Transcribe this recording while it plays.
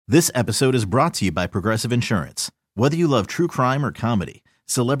This episode is brought to you by Progressive Insurance. Whether you love true crime or comedy,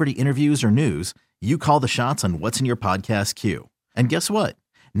 celebrity interviews or news, you call the shots on what's in your podcast queue. And guess what?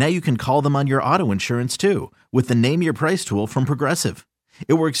 Now you can call them on your auto insurance too with the Name Your Price tool from Progressive.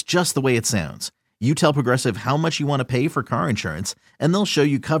 It works just the way it sounds. You tell Progressive how much you want to pay for car insurance, and they'll show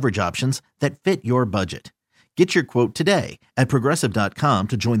you coverage options that fit your budget. Get your quote today at Progressive.com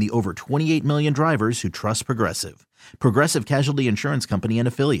to join the over 28 million drivers who trust Progressive. Progressive Casualty Insurance Company and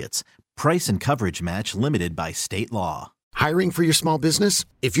Affiliates. Price and coverage match limited by state law. Hiring for your small business?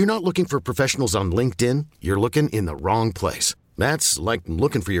 If you're not looking for professionals on LinkedIn, you're looking in the wrong place. That's like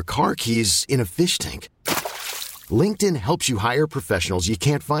looking for your car keys in a fish tank. LinkedIn helps you hire professionals you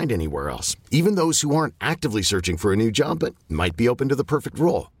can't find anywhere else, even those who aren't actively searching for a new job but might be open to the perfect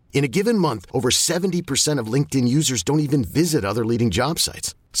role. In a given month, over 70% of LinkedIn users don't even visit other leading job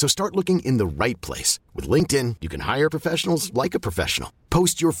sites. So start looking in the right place. With LinkedIn, you can hire professionals like a professional.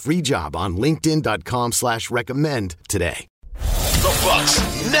 Post your free job on linkedin.com/recommend today. The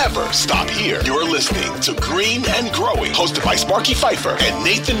Bucks never stop here. You're listening to Green and Growing, hosted by Sparky Pfeiffer and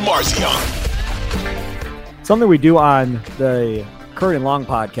Nathan Marzion. Something we do on the Curry and Long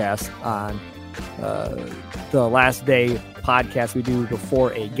podcast on the last day podcast we do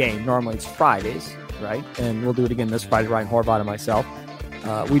before a game. Normally it's Fridays, right? And we'll do it again this Friday, Ryan Horvath and myself.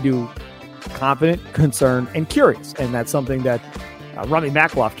 We do confident, concerned, and curious. And that's something that Rummy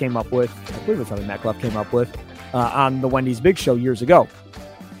Makloff came up with. I believe it's Rummy Makloff came up with on the Wendy's Big Show years ago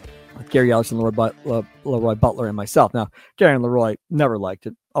with Gary Ellis and Leroy Butler and myself. Now, Gary and Leroy never liked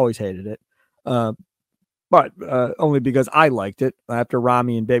it, always hated it. But only because I liked it. After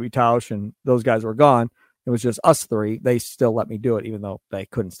Rami and Baby Tausch and those guys were gone, it was just us three. They still let me do it, even though they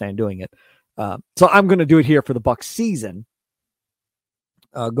couldn't stand doing it. So I'm going to do it here for the Bucs season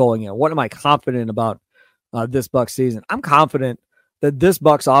going in. What am I confident about this Bucs season? I'm confident that this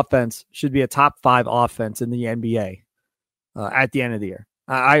Bucs offense should be a top 5 offense in the NBA at the end of the year.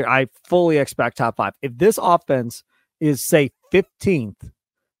 I fully expect top 5. If this offense is, say, 15th,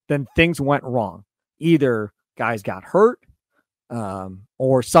 then things went wrong. Either guys got hurt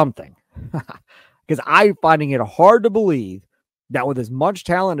or something. Because I'm finding it hard to believe that with as much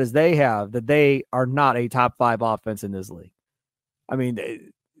talent as they have, that they are not a top 5 offense in this league. I mean,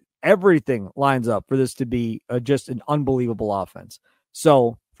 everything lines up for this to be just an unbelievable offense.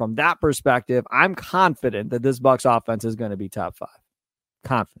 So from that perspective, I'm confident that this Bucs offense is going to be top 5.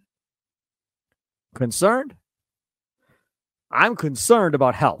 Confident. Concerned? I'm concerned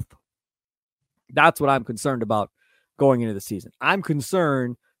about health. That's what I'm concerned about going into the season. I'm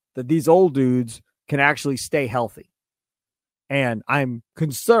concerned that these old dudes can actually stay healthy. And I'm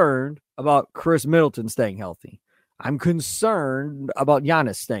concerned about Chris Middleton staying healthy. I'm concerned about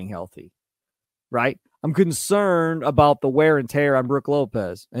Giannis staying healthy, right? I'm concerned about the wear and tear on Brook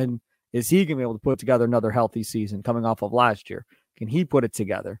Lopez. And is he going to be able to put together another healthy season coming off of last year? Can he put it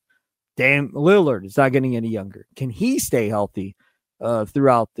together? Dame Lillard is not getting any younger. Can he stay healthy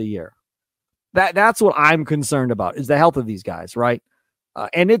throughout the year? That's what I'm concerned about, is the health of these guys, right?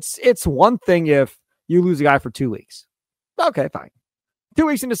 And it's one thing if you lose a guy for 2 weeks. Okay, fine. 2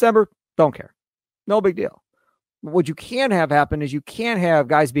 weeks in December, don't care. No big deal. What you can have happen is you can't have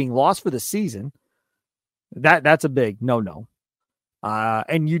guys being lost for the season. That's a big no-no.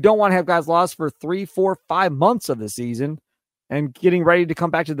 And you don't want to have guys lost for 3, 4, 5 months of the season and getting ready to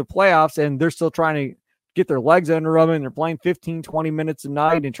come back to the playoffs, and they're still trying to get their legs under them, and they're playing 15, 20 minutes a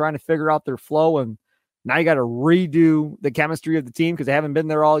night and trying to figure out their flow. And now you got to redo the chemistry of the team because they haven't been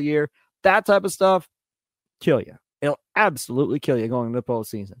there all year. That type of stuff, kill you. It'll absolutely kill you going into the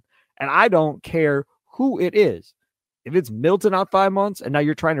postseason. And I don't care who it is. If it's Milton out 5 months and now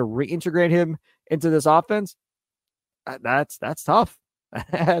you're trying to reintegrate him into this offense, that's tough.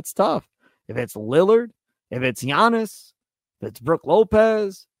 That's tough. If it's Lillard, if it's Giannis, if it's Brook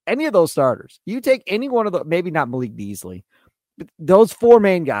Lopez, any of those starters, you take any one of the, maybe not Malik Beasley, but those 4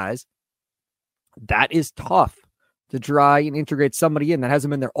 main guys, that is tough to try and integrate somebody in that hasn't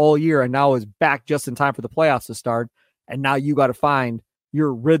been there all year and now is back just in time for the playoffs to start. And now you got to find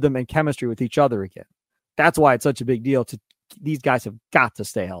your rhythm and chemistry with each other again. That's why it's such a big deal. These guys have got to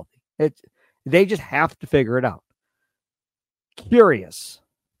stay healthy. They just have to figure it out.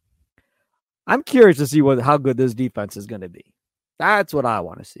 I'm curious to see how good this defense is going to be. That's what I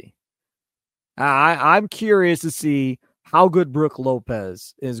want to see. I'm curious to see how good Brook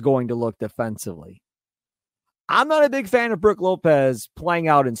Lopez is going to look defensively. I'm not a big fan of Brook Lopez playing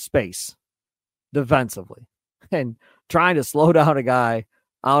out in space defensively and trying to slow down a guy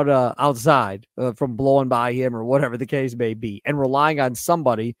outside from blowing by him or whatever the case may be, and relying on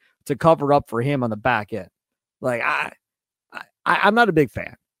somebody to cover up for him on the back end. Like I'm not a big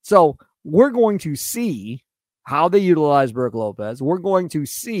fan. So we're going to see how they utilize Brook Lopez. We're going to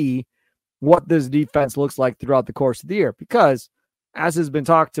see what this defense looks like throughout the course of the year because, as has been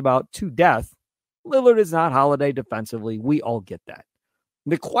talked about to death, Lillard is not Holiday defensively. We all get that.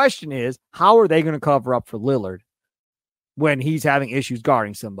 The question is, how are they going to cover up for Lillard when he's having issues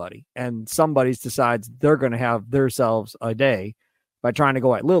guarding somebody and somebody decides they're going to have themselves a day by trying to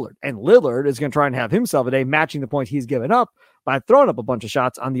go at Lillard? And Lillard is going to try and have himself a day matching the points he's given up by throwing up a bunch of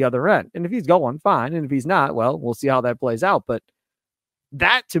shots on the other end. And if he's going, fine. And if he's not, well, we'll see how that plays out. But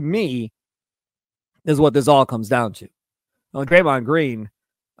that, to me, is what this all comes down to. Well, Draymond Green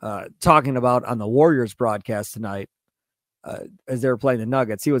talking about on the Warriors broadcast tonight, as they were playing the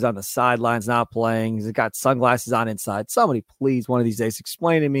Nuggets, he was on the sidelines not playing. He's got sunglasses on inside. Somebody please one of these days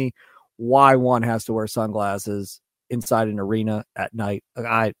explain to me why one has to wear sunglasses inside an arena at night.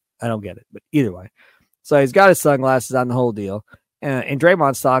 I don't get it, but either way. So he's got his sunglasses on, the whole deal. And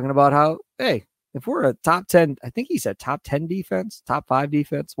Draymond's talking about how, hey, if we're a top 10, I think he said top 10 defense, top 5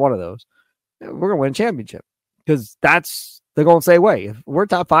 defense, one of those, we're going to win a championship. Because that's the Golden State way. If we're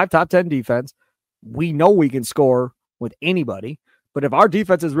top 5, top 10 defense, we know we can score with anybody. But if our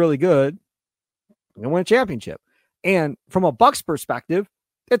defense is really good, we're going to win a championship. And from a Bucks perspective,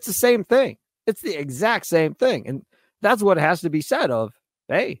 it's the same thing. It's the exact same thing. And that's what has to be said of,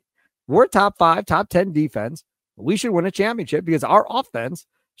 hey, we're top 5, top 10 defense. We should win a championship because our offense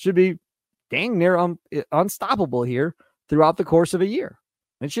should be dang near unstoppable here throughout the course of a year.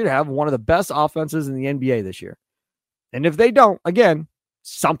 It should have one of the best offenses in the NBA this year. And if they don't, again,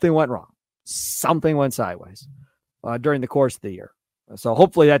 something went wrong. Something went sideways during the course of the year. So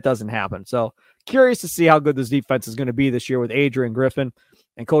hopefully that doesn't happen. So curious to see how good this defense is going to be this year with Adrian Griffin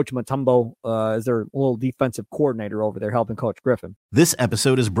and Coach Mutombo as their little defensive coordinator over there helping Coach Griffin. This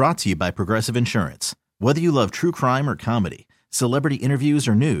episode is brought to you by Progressive Insurance. Whether you love true crime or comedy, celebrity interviews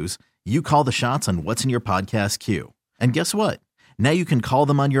or news, you call the shots on what's in your podcast queue. And guess what? Now you can call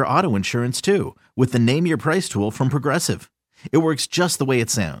them on your auto insurance too with the Name Your Price tool from Progressive. It works just the way it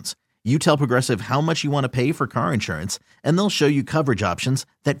sounds. You tell Progressive how much you want to pay for car insurance, and they'll show you coverage options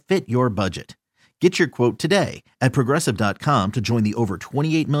that fit your budget. Get your quote today at Progressive.com to join the over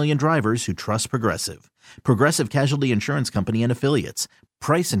 28 million drivers who trust Progressive. Progressive Casualty Insurance Company and Affiliates.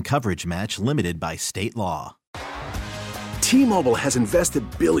 Price and coverage match limited by state law. T-Mobile has invested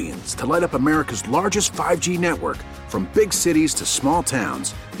billions to light up America's largest 5G network, from big cities to small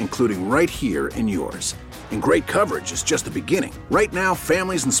towns, including right here in yours. And great coverage is just the beginning. Right now,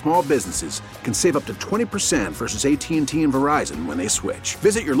 families and small businesses can save up to 20% versus AT&T and Verizon when they switch.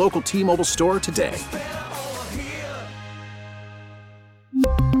 Visit your local T-Mobile store today.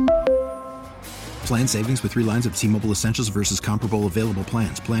 Plan savings with 3 lines of T-Mobile Essentials versus comparable available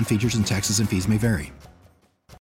plans. Plan features and taxes and fees may vary.